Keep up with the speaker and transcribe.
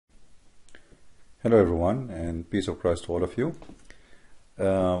Hello everyone, and peace of Christ to all of you.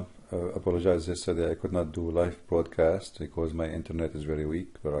 Apologize yesterday I could not do live broadcast because my internet is very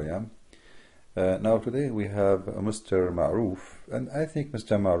weak where I am. Now today we have Mr. Ma'roof, and I think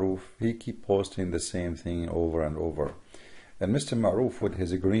Mr. Ma'roof, he keep posting the same thing over and over. And Mr. Ma'roof with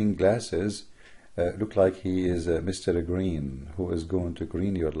his green glasses look like he is Mr. Green, who is going to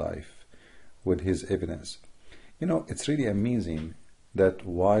green your life with his evidence. You know, it's really amazing that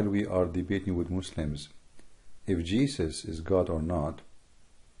while we are debating with Muslims if Jesus is God or not,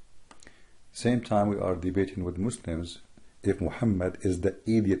 same time we are debating with Muslims if Muhammad is the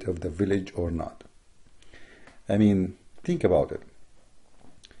idiot of the village or not. I mean, think about it.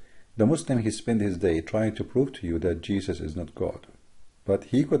 The Muslim, he spent his day trying to prove to you that Jesus is not God, but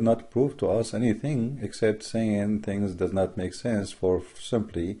he could not prove to us anything except saying things does not make sense, for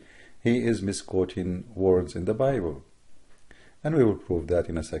simply he is misquoting words in the Bible. And we will prove that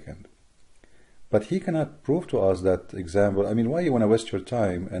in a second. But he cannot prove to us that example. I mean, why you want to waste your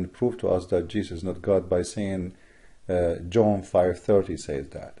time and prove to us that Jesus is not God by saying John 5:30 says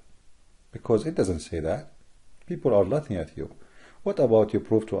that? Because it doesn't say that. People are laughing at you. What about you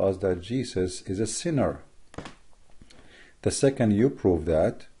prove to us that Jesus is a sinner? The second you prove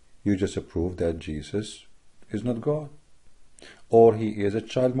that, you just prove that Jesus is not God. Or he is a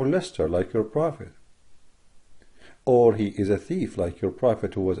child molester like your prophet. Or he is a thief like your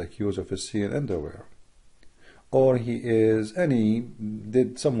prophet who was accused of stealing underwear. Or he is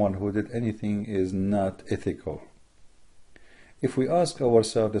someone who did anything is not ethical. If we ask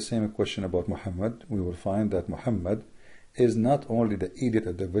ourselves the same question about Muhammad, we will find that Muhammad is not only the idiot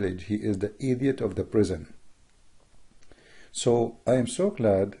of the village, he is the idiot of the prison. So I am so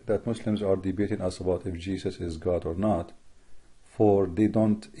glad that Muslims are debating us about if Jesus is God or not, for they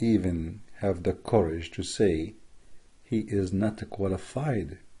don't even have the courage to say he is not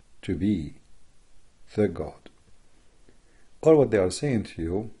qualified to be the God. Or what they are saying to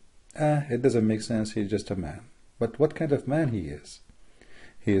you, it doesn't make sense, he's just a man. But what kind of man he is?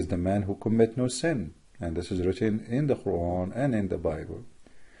 He is the man who commits no sin, and this is written in the Quran and in the Bible.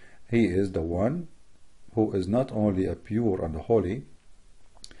 He is the one who is not only a pure and holy,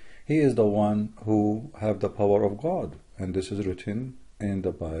 he is the one who have the power of God, and this is written in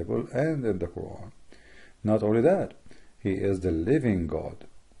the Bible and in the Quran. Not only that, he is the living God.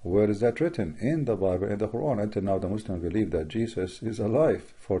 Where is that written? In the Bible, in the Quran. Until now the Muslims believe that Jesus is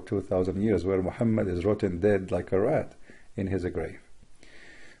alive for 2,000 years, where Muhammad is rotten dead like a rat in his grave.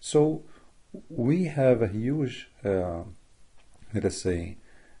 So we have a huge, let us say,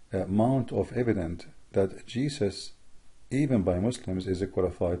 amount of evidence that Jesus, even by Muslims, is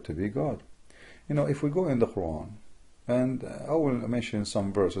qualified to be God. You know, if we go in the Quran, and I will mention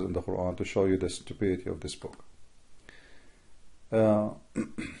some verses in the Quran to show you the stupidity of this book. The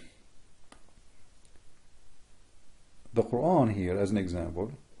Quran here, as an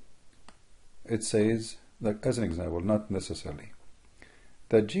example, it says, like as an example, not necessarily,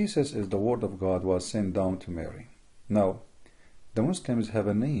 that Jesus is the Word of God was sent down to Mary. Now, the Muslims have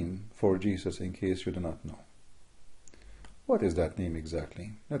a name for Jesus in case you do not know. What is that name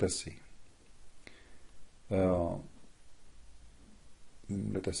exactly? Let us see. Let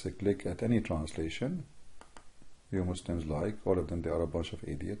us click at any translation you Muslims like. All of them, they are a bunch of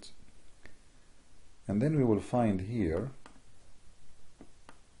idiots. And then we will find here,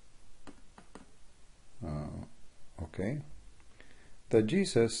 okay, that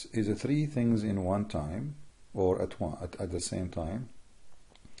Jesus is three things in one time, or at the same time.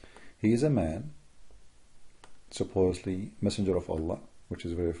 He is a man, supposedly messenger of Allah, which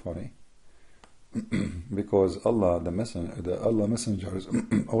is very funny. Because Allah, the Allah messengers,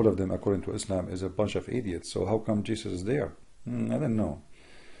 all of them according to Islam, is a bunch of idiots. So how come Jesus is there? I don't know.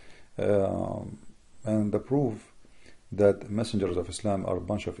 And the proof that messengers of Islam are a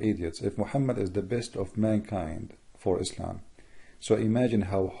bunch of idiots. If Muhammad is the best of mankind for Islam, so imagine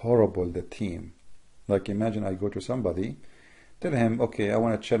how horrible the team. Like imagine I go to somebody, tell him, okay, I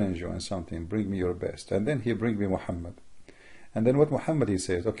want to challenge you on something, bring me your best, and then he bring me Muhammad. And then what Muhammad he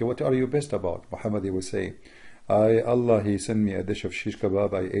says, okay, what are you best about? Muhammad he will say, Allah, he sent me a dish of shish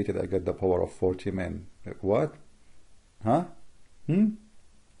kebab, I ate it, I got the power of 40 men. What? Huh?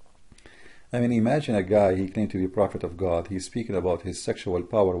 I mean, imagine a guy, he claimed to be prophet of God, he's speaking about his sexual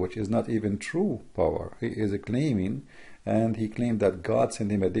power, which is not even true power. He is claiming, and he claimed that God sent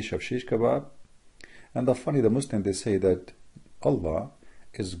him a dish of shish kebab. And the funny, the Muslims, they say that Allah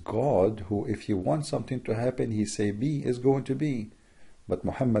is God who, if he wants something to happen, he say be is going to be. But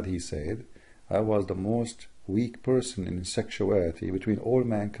Muhammad, he said, I was the most weak person in sexuality between all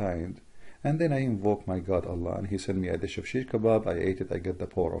mankind, and then I invoke my God Allah, and he sent me a dish of shish kebab, I ate it, I get the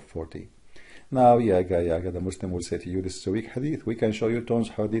power of 40. Now, yeah, the Muslim will say to you, this is a weak hadith. We can show you tons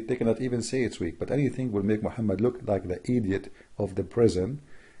of hadith. They cannot even say it's weak. But anything will make Muhammad look like the idiot of the prison.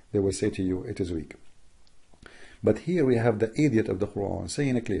 They will say to you, it is weak. But here we have the idiot of the Quran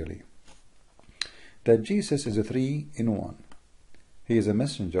saying it clearly, that Jesus is a 3 in 1. He is a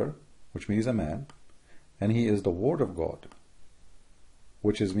messenger, which means a man, and he is the word of God,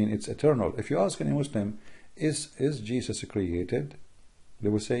 which is mean it's eternal. If you ask any Muslim, is Jesus created? They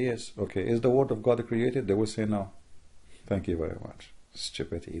will say yes. Okay, is the word of God created? They will say no. Thank you very much.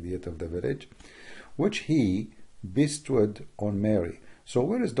 Stupid idiot of the village. Which he bestowed on Mary. So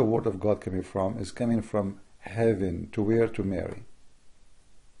where is the word of God coming from? It's coming from heaven. To where? To Mary.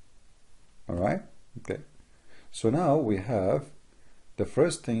 Alright? Okay. So now we have, the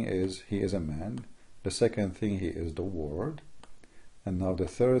first thing is he is a man. The second thing, he is the word. And now the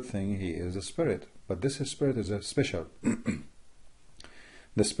third thing, he is a spirit. But this spirit is a special.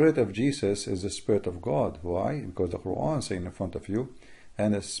 The spirit of Jesus is the spirit of God. Why? Because the Quran is saying in front of you,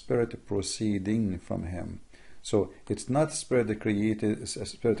 and a spirit proceeding from him. So it's not a spirit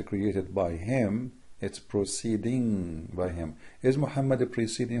created by him, it's proceeding by him. Is Muhammad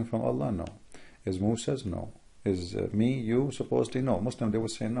proceeding from Allah? No. Is Moses? No. Is me, you, supposedly? No. Muslim, they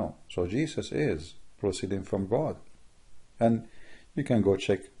would say no. So Jesus is proceeding from God. And you can go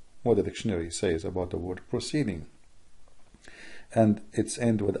check what the dictionary says about the word proceeding. And it's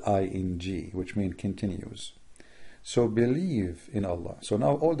end with ing, which means continues. So believe in Allah. So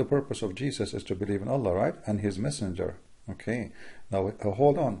now all the purpose of Jesus is to believe in Allah, right? And his messenger. Okay. Now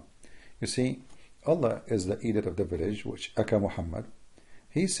hold on. You see, Allah is the idiot of the village, which Aka Muhammad.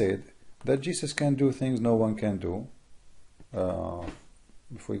 He said that Jesus can do things no one can do.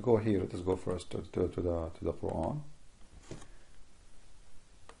 If we go here, let's go first to the Quran.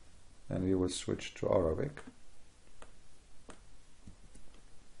 And we will switch to Arabic.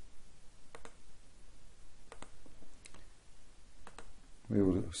 We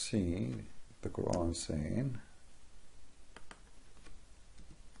will see the Quran saying,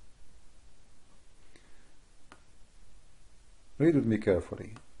 read with me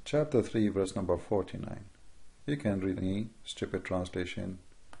carefully, chapter 3 verse number 49. You can read any stupid translation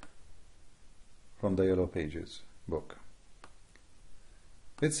from the Yellow Pages book.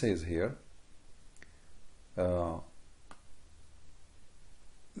 It says here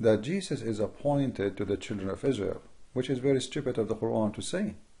that Jesus is appointed to the children of Israel, which is very stupid of the Quran to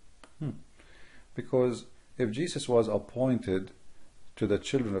say. Because if Jesus was appointed to the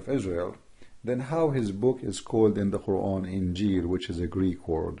children of Israel, then how his book is called in the Quran Injil, which is a Greek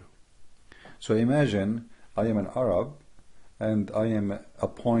word. So imagine I am an Arab and I am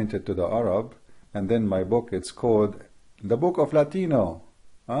appointed to the Arab, and then my book it's called the Book of Latino.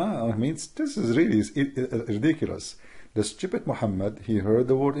 I mean, this is really ridiculous. The stupid Muhammad, he heard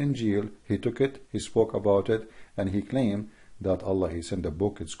the word Injil, he took it, he spoke about it, and he claimed that Allah, he sent a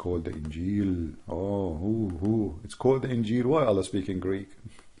book, it's called the Injil. Oh, who? It's called the Injil. Why Allah speaking Greek?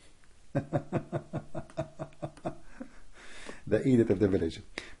 The idiot of the village.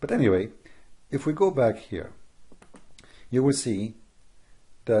 But anyway, if we go back here, you will see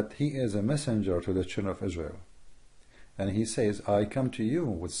that he is a messenger to the children of Israel. And he says, I come to you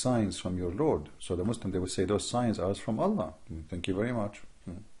with signs from your Lord. So the Muslim, they will say, those signs are from Allah. Thank you very much.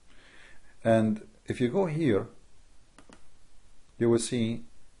 And if you go here, you will see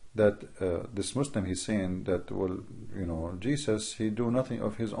that this Muslim, he's saying that, well, Jesus, he do nothing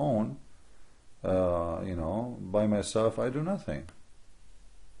of his own. By myself, I do nothing.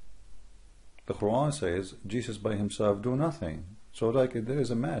 The Quran says, Jesus by himself do nothing. So like there is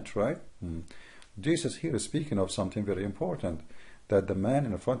a match, right? Jesus here is speaking of something very important, that the man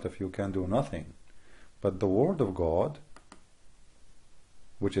in front of you can do nothing. But the word of God,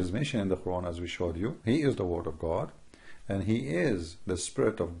 which is mentioned in the Quran as we showed you, he is the word of God, and he is the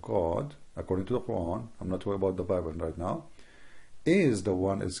spirit of God, according to the Quran. I'm not talking about the Bible right now. Is the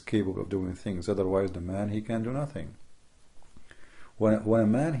one is capable of doing things. Otherwise the man, he can do nothing. When a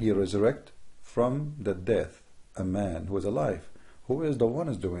man he resurrect from the death, a man who is alive, who is the one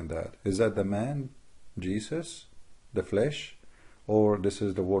is doing that? Is that the man, Jesus, the flesh, or this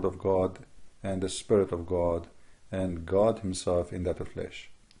is the word of God and the spirit of God and God himself in that flesh?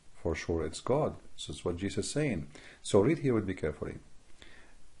 For sure it's God. This is what Jesus is saying. So read here with me carefully.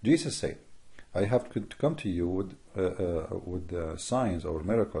 Jesus said, I have to come to you with signs or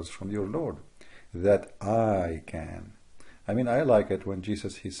miracles from your Lord, that I can. I mean, I like it when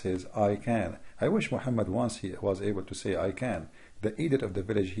Jesus, he says, I can. I wish Muhammad once he was able to say, I can. The idiot of the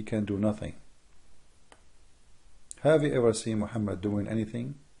village, he can do nothing. Have you ever seen Muhammad doing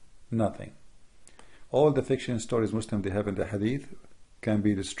anything? Nothing. All the fiction stories Muslims they have in the hadith can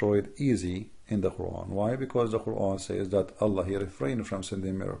be destroyed easy in the Quran. Why? Because the Quran says that Allah, He refrained from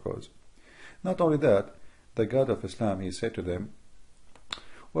sending miracles. Not only that, the God of Islam, He said to them,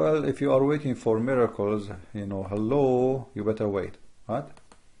 well, if you are waiting for miracles, hello, you better wait. What?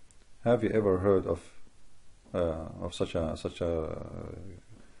 Have you ever heard of such a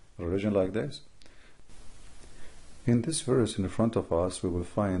religion like this? In this verse in front of us, we will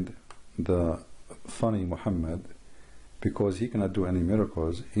find the funny Muhammad, because he cannot do any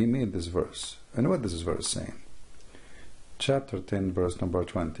miracles. He made this verse. And what is this verse saying? Chapter 10, verse number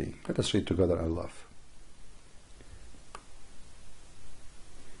 20. Let us read together and laugh.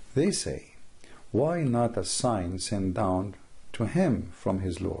 They say, why not a sign sent down to him from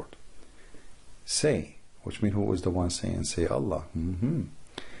his Lord? Say, which means who is the one saying? Say Allah.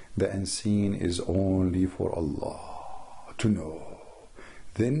 The unseen is only for Allah to know.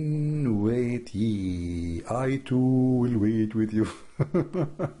 Then wait ye, I too will wait with you.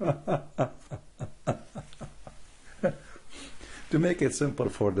 To make it simple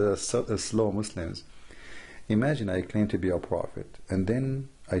for the slow Muslims, imagine I claim to be a prophet, and then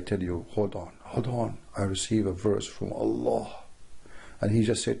I tell you, hold on, I receive a verse from Allah. And he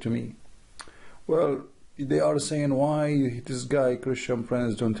just said to me, well, they are saying why this guy, Christian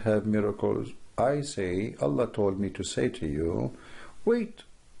friends, don't have miracles. I say, Allah told me to say to you, wait,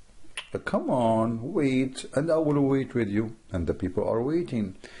 come on, wait, and I will wait with you. And the people are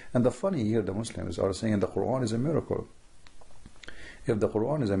waiting. And the funny here, the Muslims are saying the Quran is a miracle. If the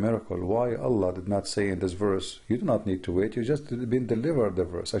Quran is a miracle, why Allah did not say in this verse, you do not need to wait, you just been delivered the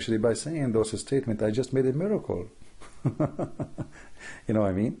verse. Actually, by saying those statements, I just made a miracle. You know what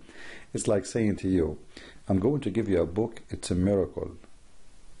I mean? It's like saying to you, I'm going to give you a book, it's a miracle.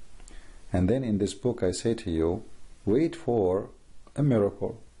 And then in this book I say to you, wait for a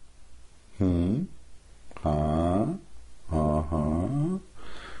miracle.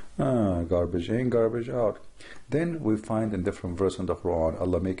 Garbage in, garbage out. Then we find in different verses in the Quran,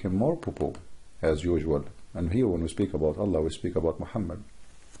 Allah making more poo-poo, as usual. And here when we speak about Allah, we speak about Muhammad.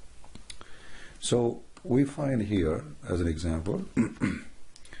 So we find here, as an example,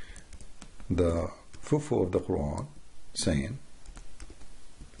 the fufu of the Quran saying,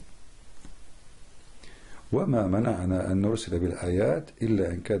 وَمَا مَنَعْنَا أَن نُرْسِلَ بِالْآيَاتِ إِلَّا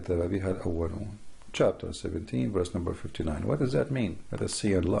أَن كَذَّبَ بِهَا الْأَوَّلُونَ. Chapter 17, verse number 59. What does that mean? Let us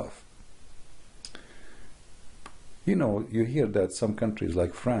see and laugh. You hear that some countries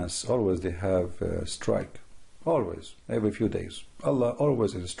like France, always they have a strike. Always, every few days. Allah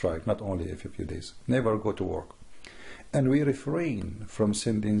always in strike, not only every few days. Never go to work. And we refrain from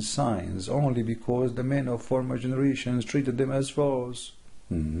sending signs only because the men of former generations treated them as foes.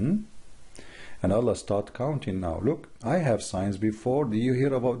 And Allah start counting now. Look, I have signs before. Do you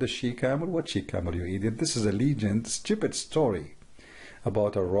hear about the she-camel? What she-camel, you idiot? This is a legend, stupid story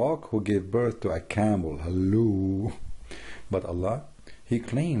about a rock who gave birth to a camel. Hello. But Allah, He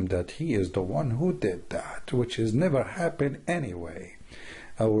claimed that He is the one who did that, which has never happened anyway.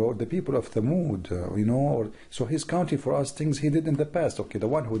 Or the people of Thamud, so He's counting for us things He did in the past. Okay, the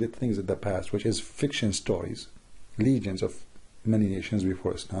one who did things in the past, which is fiction stories, legends of many nations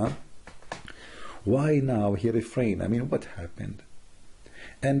before Islam. Why now He refrained? I mean, what happened?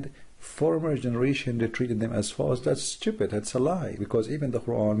 And former generation, they treated them as false. That's stupid. That's a lie. Because even the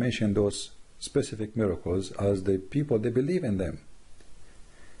Quran mentioned those specific miracles as the people, they believe in them.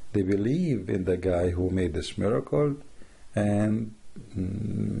 They believe in the guy who made this miracle. And,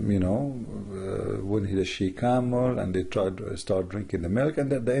 when he the she-camel and they tried to start drinking the milk,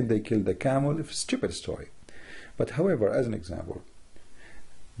 and at the end they killed the camel. It's a stupid story. But however, as an example,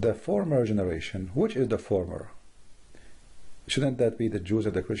 the former generation, which is the former? Shouldn't that be the Jews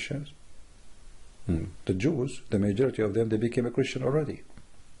and the Christians? The Jews, the majority of them, they became a Christian already.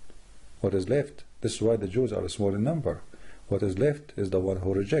 What is left? This is why the Jews are small in number. What is left is the one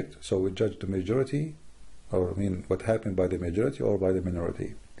who reject. So we judge the majority, what happened by the majority or by the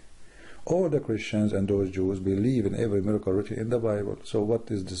minority. All the Christians and those Jews believe in every miracle written in the Bible. So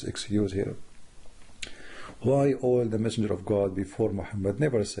what is this excuse here? Why all the messenger of God before Muhammad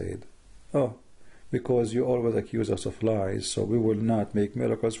never said, oh, because you always accuse us of lies, so we will not make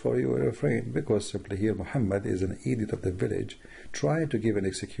miracles for you, refrain. Because simply here Muhammad is an idiot of the village, trying to give an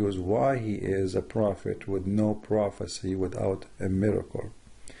excuse why he is a prophet with no prophecy, without a miracle.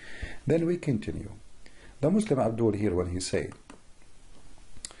 Then we continue. The Muslim Abdul here, when he said,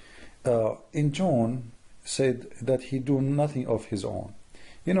 in John said that he do nothing of his own.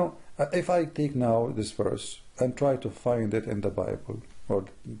 If I take now this verse and try to find it in the Bible, or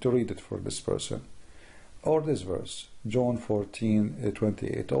to read it for this person, or this verse, John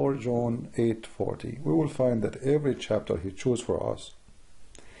 14:28, or John 8:40, we will find that every chapter he chose for us,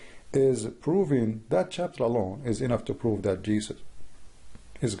 is proving, that chapter alone is enough to prove that Jesus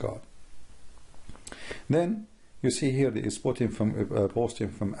is God. Then you see here he is posting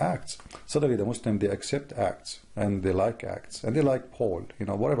from Acts. Suddenly the Muslim, they accept Acts and they like Acts and they like Paul. You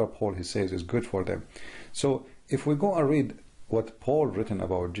know, whatever Paul he says is good for them. So if we go and read what Paul written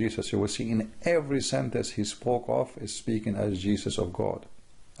about Jesus, you will see in every sentence he spoke of is speaking as Jesus of God,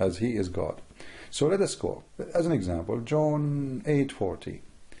 as he is God. So let us go. As an example, John 8:40.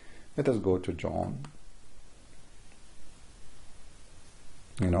 Let us go to John,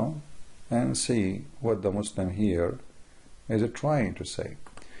 you know, and see what the Muslim here is trying to say.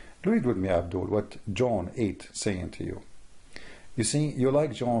 Read with me, Abdul, what John 8 saying to you. You see, you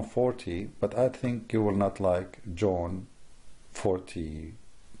like John 40, but I think you will not like John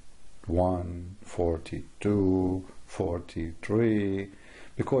 41, 42, 43,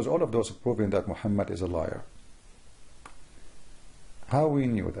 because all of those are proving that Muhammad is a liar. How we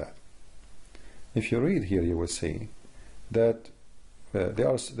knew that? If you read here, you will see that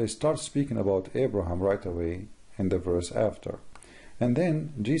they start speaking about Abraham right away in the verse after. And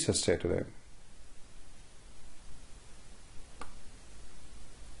then Jesus said to them,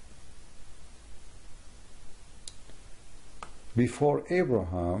 before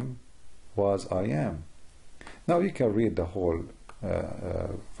Abraham was I am. Now you can read the whole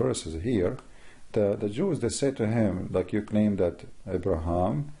verses here. The Jews, they said to him, like you claim that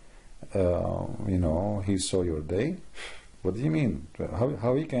Abraham, you know, he saw your day. What do you mean?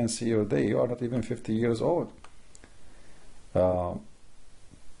 How he can see your day? You are not even 50 years old.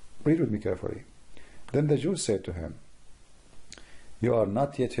 Read with me carefully. Then the Jews said to him, you are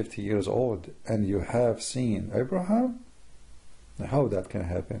not yet 50 years old and you have seen Abraham? How that can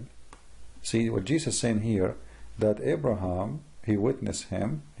happen? See what Jesus is saying here, that Abraham, he witnessed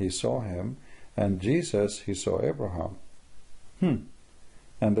him, he saw him, and Jesus, he saw Abraham.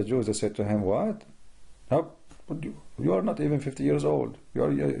 And the Jews, they said to him, what? How? You are not even 50 years old. You are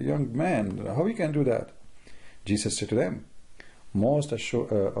a young man. How you can do that? Jesus said to them, most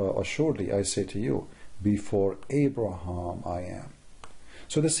assuredly I say to you, before Abraham I am.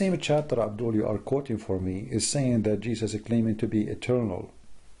 So the same chapter, Abdul, you are quoting for me, is saying that Jesus is claiming to be eternal.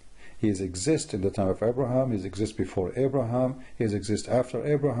 He exists in the time of Abraham, he exists before Abraham, he exists after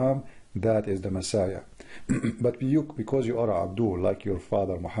Abraham. That is the Messiah. But you, because you are Abdul, like your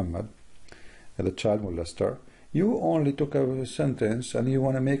father Muhammad, the child molester, you only took a sentence and you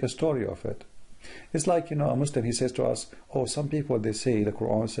want to make a story of it. It's like, you know, a Muslim, he says to us, oh, some people, they say, the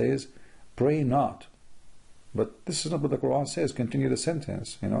Quran says, pray not. But this is not what the Quran says. Continue the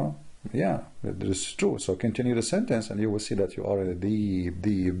sentence, you know. Yeah, this is true. So continue the sentence and you will see that you are in a deep,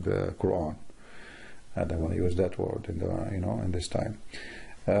 deep Quran. I don't want to use that word in the, you know, in this time.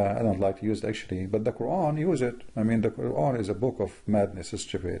 I don't like to use it actually, but the Quran, use it. I mean, the Quran is a book of madness,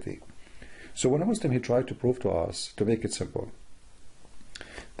 stupidity. So when a Muslim, he tried to prove to us, to make it simple,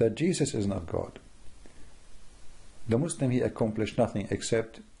 that Jesus is not God, the Muslim, he accomplished nothing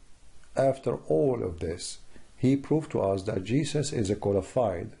except, after all of this, he proved to us that Jesus is a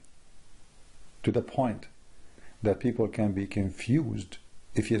qualified, to the point that people can be confused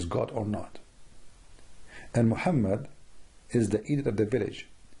if he is God or not. And Muhammad is the idiot of the village,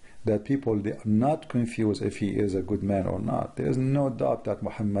 that people, they are not confused if he is a good man or not. There is no doubt that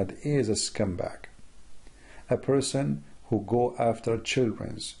Muhammad is a scumbag, a person who go after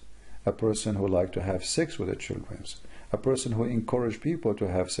children's, a person who like to have sex with the children's, a person who encourage people to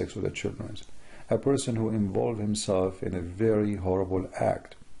have sex with the children's, a person who involve himself in a very horrible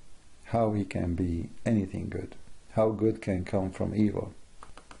act. How he can be anything good? How good can come from evil?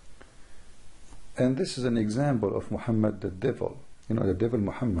 And this is an example of Muhammad the devil. You know, the devil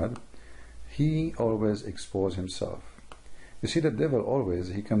Muhammad, he always exposes himself. You see, the devil always,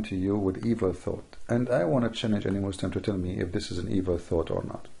 he come to you with evil thought. And I want to challenge any Muslim to tell me if this is an evil thought or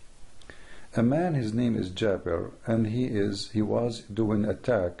not. A man, his name is Jabir, and he was doing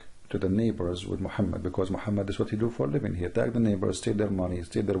attack to the neighbors with Muhammad, because Muhammad is what he do for a living. He attacked the neighbors, steal their money,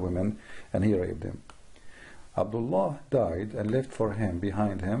 steal their women, and he raped them. Abdullah died and left for him,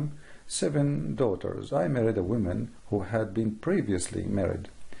 behind him, 7 daughters. I married a woman who had been previously married.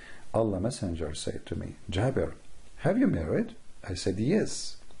 Allah Messenger said to me, Jabir, have you married? I said,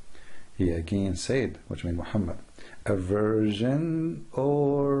 yes. He again said, which means Muhammad, a virgin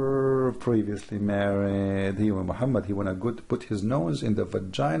or previously married? Muhammad, he wanna put his nose in the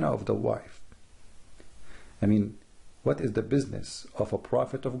vagina of the wife. I mean, what is the business of a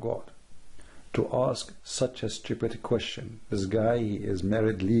prophet of God to ask such a stupid question? This guy, he is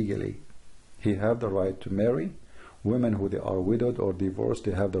married legally. He have the right to marry. Women who they are widowed or divorced,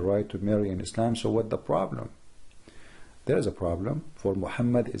 they have the right to marry in Islam. So what the problem? There is a problem, for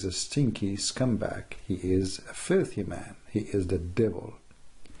Muhammad is a stinky scumbag. He is a filthy man. He is the devil.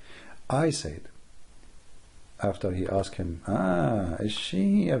 I said, after he asked him, is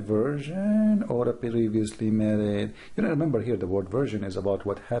she a virgin or a previously married? You know, remember here the word virgin is about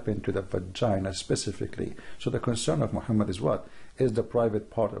what happened to the vagina specifically. So the concern of Muhammad is what? Is the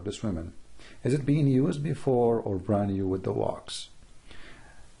private part of this woman. Is it being used before or brand new with the wax?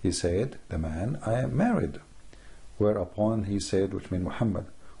 He said, the man, I am married. Whereupon he said, which means Muhammad,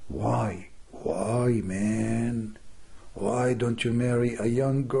 why, man? Why don't you marry a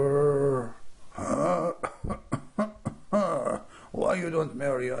young girl? Why you don't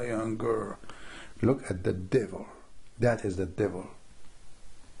marry a young girl? Look at the devil. That is the devil.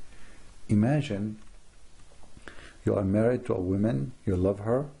 Imagine you are married to a woman, you love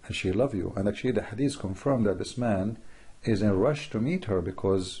her, and she loves you. And actually the hadith confirmed that this man is in a rush to meet her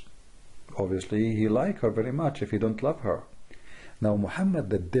because obviously he likes her very much if he don't love her. Now Muhammad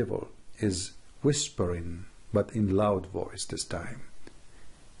the devil is whispering, but in loud voice this time,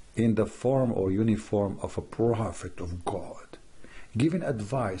 in the form or uniform of a prophet of God, giving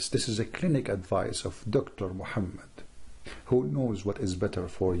advice. This is a clinic advice of Dr. Muhammad, who knows what is better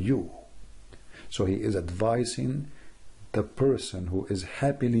for you. So he is advising the person who is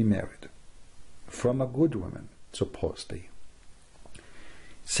happily married from a good woman, supposedly,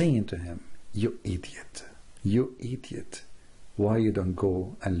 saying to him, you idiot, why you don't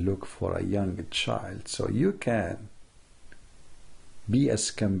go and look for a young child so you can be a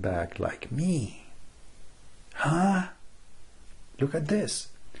scumbag like me? Look at this.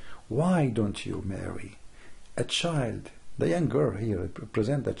 Why don't you marry a child? The young girl here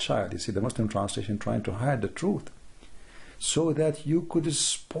represents the child. You see, the Muslim translation trying to hide the truth, so that you could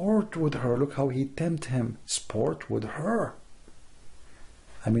sport with her. Look how he tempted him. Sport with her.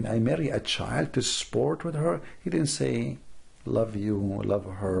 I mean, I marry a child to sport with her? He didn't say, love you, love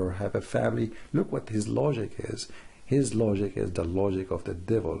her, have a family. Look what his logic is. His logic is the logic of the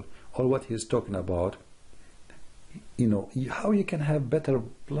devil. Or what he's talking about, you know, how you can have better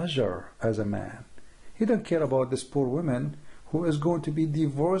pleasure as a man. He don't care about this poor woman who is going to be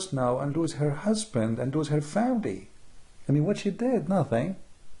divorced now and lose her husband and lose her family. I mean, what she did, nothing.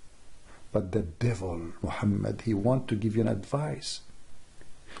 But the devil, Muhammad, he want to give you an advice.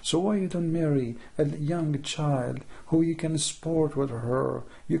 So why you don't marry a young child who you can sport with her,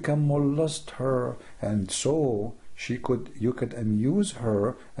 you can molest her, and so you could amuse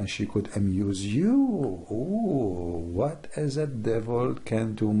her and she could amuse you. Oh, what as a devil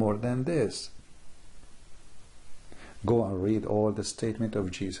can do more than this? Go and read all the statement of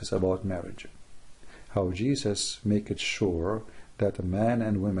Jesus about marriage. How Jesus make it sure that a man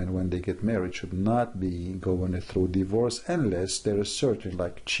and women, when they get married, should not be going through divorce unless there is certain,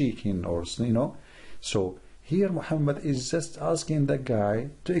 like cheating or, you know. So here Muhammad is just asking the guy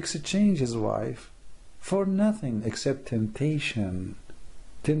to exchange his wife for nothing except temptation.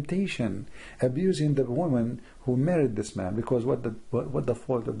 Temptation, abusing the woman who married this man, because what the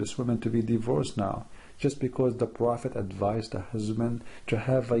fault of this woman to be divorced now? Just because the Prophet advised the husband to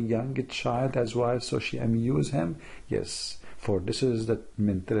have a young child as wife so she amuse him? Yes, for this is the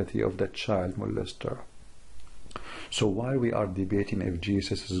mentality of the child molester. So while we are debating if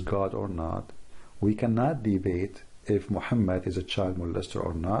Jesus is God or not, we cannot debate if Muhammad is a child molester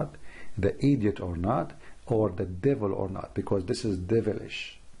or not, the idiot or not, or the devil or not, because this is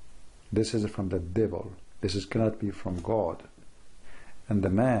devilish. This is from the devil. This cannot be from God. And the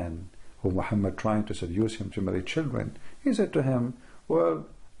man who Muhammad trying to seduce him to marry children, he said to him, well,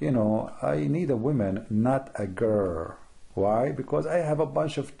 you know, I need a woman, not a girl. Why? Because I have a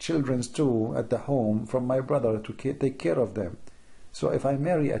bunch of children too at the home from my brother to take care of them. So if I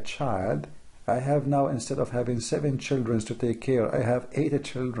marry a child, I have now, instead of having 7 children to take care, I have 8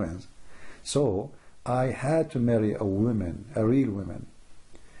 children. So I had to marry a woman, a real woman.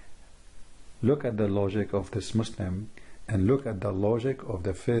 Look at the logic of this Muslim and look at the logic of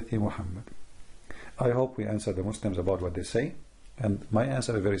the filthy Muhammad. I hope we answer the Muslims about what they say, and my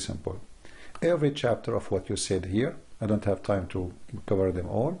answer is very simple. Every chapter of what you said here, I don't have time to cover them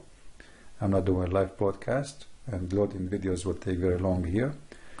all. I'm not doing a live broadcast, and loading videos will take very long here.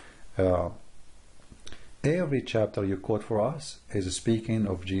 Every chapter you quote for us is speaking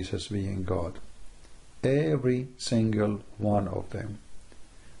of Jesus being God. Every single one of them.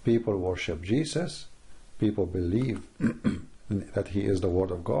 People worship Jesus. People believe that he is the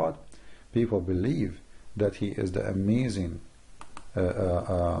Word of God. People believe that he is the amazing, you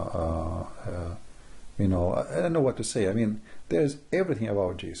know, I don't know what to say. I mean, there's everything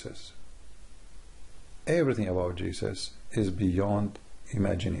about Jesus. Everything about Jesus is beyond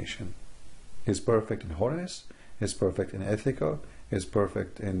imagination. He's perfect in holiness, He's perfect in ethical. He's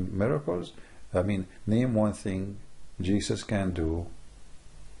perfect in miracles. I mean, name one thing Jesus can do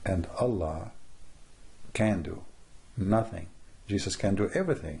and Allah can do. Nothing. Jesus can do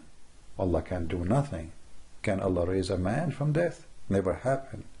everything. Allah can do nothing. Can Allah raise a man from death? Never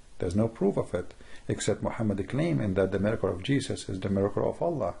happened. There's no proof of it, except Muhammad claiming that the miracle of Jesus is the miracle of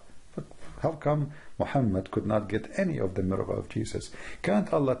Allah. But how come Muhammad could not get any of the miracle of Jesus?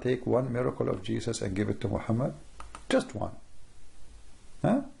 Can't Allah take one miracle of Jesus and give it to Muhammad? Just one.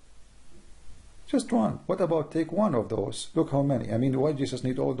 Huh? Just one. What about take one of those? Look how many. I mean, why Jesus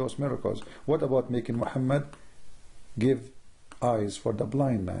need all those miracles? What about making Muhammad give eyes for the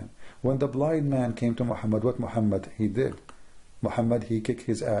blind man? When the blind man came to Muhammad, what Muhammad he did? Muhammad, he kicked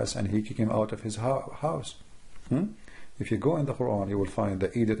his ass and he kicked him out of his house. If you go in the Quran, you will find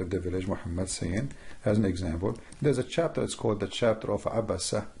the edict of the village, Muhammad saying, as an example, there's a chapter, it's called the chapter of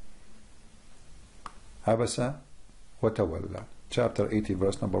Abasa. Abasa wa Tawalla. Chapter 80,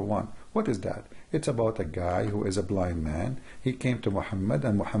 verse number 1. What is that? It's about a guy who is a blind man. He came to Muhammad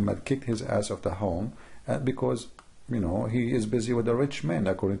and Muhammad kicked his ass of the home because, he is busy with a rich man,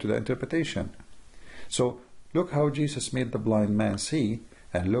 according to the interpretation. So, look how Jesus made the blind man see,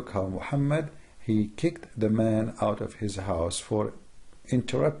 and look how Muhammad, he kicked the man out of his house for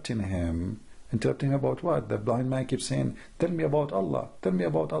interrupting him. Interrupting him about what? The blind man keeps saying, tell me about Allah, tell me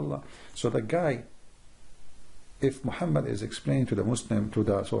about Allah. So the guy, if Muhammad is explaining to the Muslim,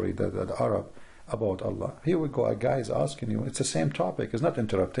 the Arab about Allah, here we go, a guy is asking you, it's the same topic, it's not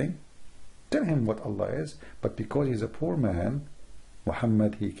interrupting. Tell him what Allah is, but because he's a poor man,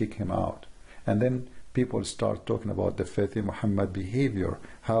 Muhammad, he kicked him out. And then people start talking about the filthy Muhammad behavior,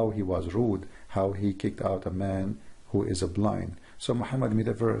 how he was rude, how he kicked out a man who is a blind. So Muhammad made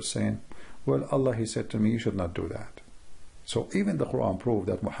a verse saying, well, Allah, he said to me, you should not do that. So even the Quran proved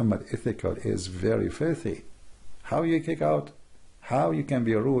that Muhammad ethical is very filthy. How you kick out, how you can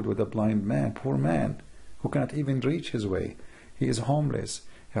be rude with a blind man, poor man, who cannot even reach his way. He is homeless.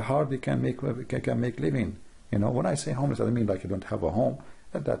 He hardly can make living. When I say homeless, I don't mean like you don't have a home.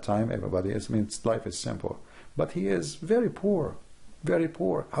 At that time, everybody means life is simple. But he is very poor, very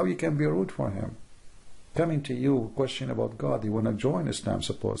poor. How you can be rude for him? Coming to you, question about God, he want to join Islam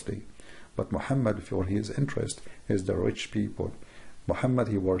supposedly. But Muhammad, for his interest, is the rich people. Muhammad,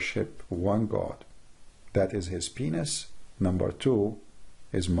 he worship one God. That is his penis. Number 2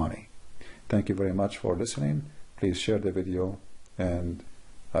 is money. Thank you very much for listening. Please share the video, and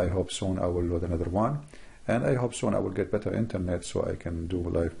I hope soon I will load another one. And I hope soon I will get better internet so I can do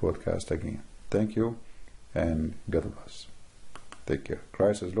live broadcast again. Thank you, and God bless. Take care.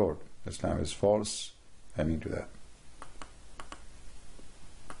 Christ is Lord. Islam is false. I mean to that.